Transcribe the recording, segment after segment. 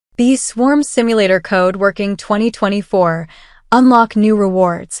Bee Swarm Simulator Code Working 2024. Unlock new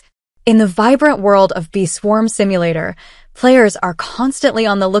rewards. In the vibrant world of Bee Swarm Simulator, players are constantly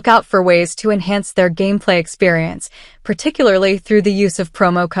on the lookout for ways to enhance their gameplay experience, particularly through the use of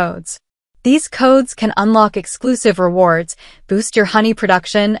promo codes. These codes can unlock exclusive rewards, boost your honey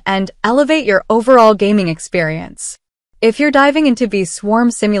production, and elevate your overall gaming experience. If you're diving into Bee Swarm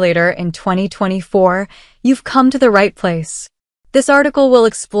Simulator in 2024, you've come to the right place. This article will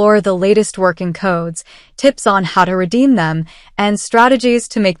explore the latest working codes, tips on how to redeem them, and strategies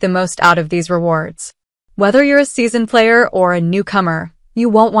to make the most out of these rewards. Whether you're a seasoned player or a newcomer, you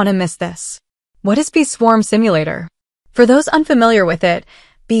won't want to miss this. What is Bee Swarm Simulator? For those unfamiliar with it,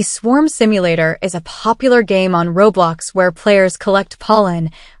 Bee Swarm Simulator is a popular game on Roblox where players collect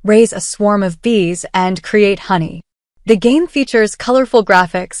pollen, raise a swarm of bees, and create honey. The game features colorful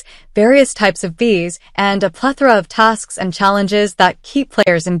graphics, various types of bees, and a plethora of tasks and challenges that keep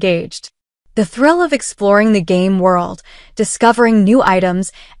players engaged. The thrill of exploring the game world, discovering new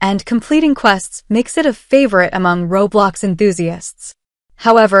items, and completing quests makes it a favorite among Roblox enthusiasts.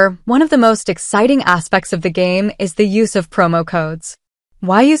 However, one of the most exciting aspects of the game is the use of promo codes.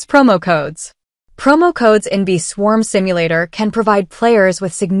 Why use promo codes? Promo codes in Bee Swarm Simulator can provide players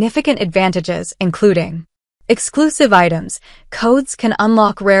with significant advantages, including exclusive items. Codes can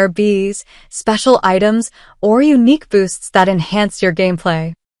unlock rare bees, special items, or unique boosts that enhance your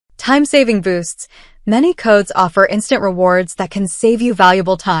gameplay. Time-saving boosts. Many codes offer instant rewards that can save you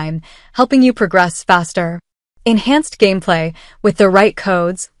valuable time, helping you progress faster. Enhanced gameplay. With the right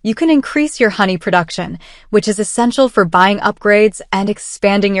codes, you can increase your honey production, which is essential for buying upgrades and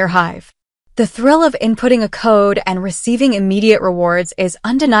expanding your hive. The thrill of inputting a code and receiving immediate rewards is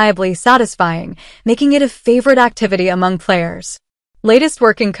undeniably satisfying, making it a favorite activity among players. Latest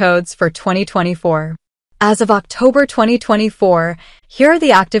working codes for 2024. As of October 2024, here are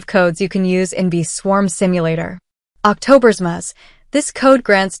the active codes you can use in Bee Swarm Simulator. Octobersmas. This code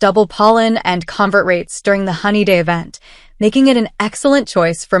grants double pollen and convert rates during the Honey Day event, making it an excellent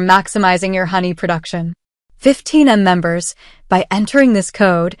choice for maximizing your honey production. 15M members. By entering this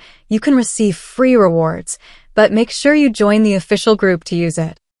code, you can receive free rewards, but make sure you join the official group to use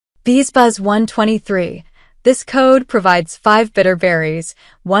it. BeesBuzz 123. This code provides 5 bitter berries,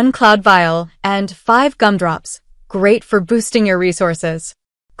 1 cloud vial, and 5 gumdrops, great for boosting your resources.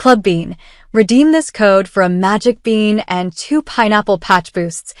 Club Bean. Redeem this code for a magic bean and 2 pineapple patch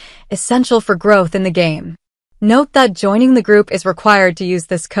boosts, essential for growth in the game. Note that joining the group is required to use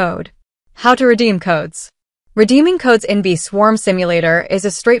this code. How to redeem codes. Redeeming codes in Bee Swarm Simulator is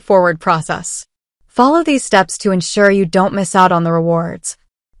a straightforward process. Follow these steps to ensure you don't miss out on the rewards.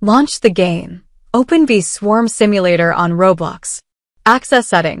 Launch the game. Open Bee Swarm Simulator on Roblox. Access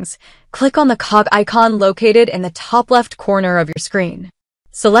settings. Click on the cog icon located in the top left corner of your screen.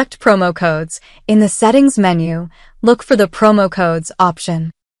 Select promo codes. In the settings menu, look for the promo codes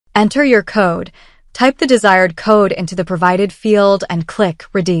option. Enter your code. Type the desired code into the provided field and click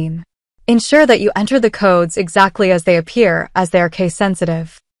Redeem. Ensure that you enter the codes exactly as they appear, as they are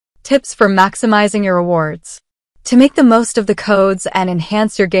case-sensitive. Tips for maximizing your rewards. To make the most of the codes and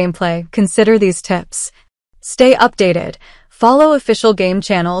enhance your gameplay, consider these tips. Stay updated. Follow official game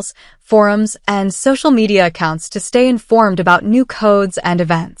channels, forums, and social media accounts to stay informed about new codes and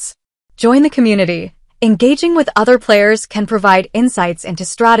events. Join the community. Engaging with other players can provide insights into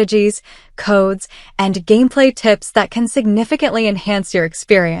strategies, codes, and gameplay tips that can significantly enhance your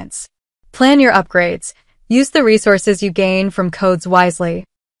experience. Plan your upgrades. Use the resources you gain from codes wisely.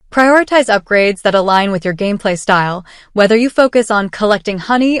 Prioritize upgrades that align with your gameplay style, whether you focus on collecting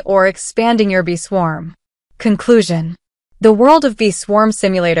honey or expanding your bee swarm. Conclusion. The world of Bee Swarm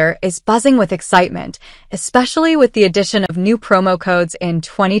Simulator is buzzing with excitement, especially with the addition of new promo codes in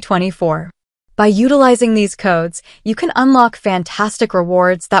 2024. By utilizing these codes, you can unlock fantastic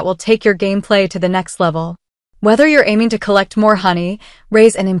rewards that will take your gameplay to the next level. Whether you're aiming to collect more honey,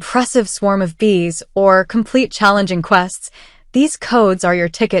 raise an impressive swarm of bees, or complete challenging quests, these codes are your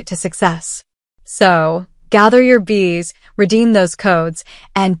ticket to success. So, gather your bees, redeem those codes,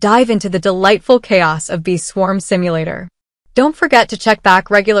 and dive into the delightful chaos of Bee Swarm Simulator. Don't forget to check back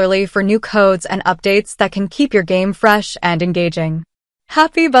regularly for new codes and updates that can keep your game fresh and engaging.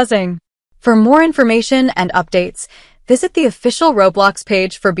 Happy buzzing! For more information and updates, visit the official Roblox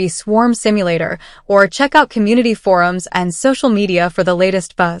page for Bee Swarm Simulator or check out community forums and social media for the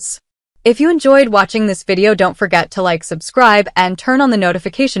latest buzz. If you enjoyed watching this video, don't forget to like, subscribe, and turn on the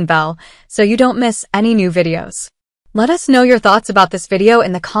notification bell so you don't miss any new videos. Let us know your thoughts about this video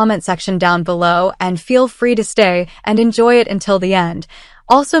in the comment section down below and feel free to stay and enjoy it until the end.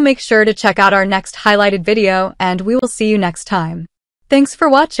 Also make sure to check out our next highlighted video and we will see you next time. Thanks for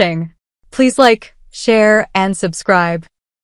watching. Please like, share, and subscribe.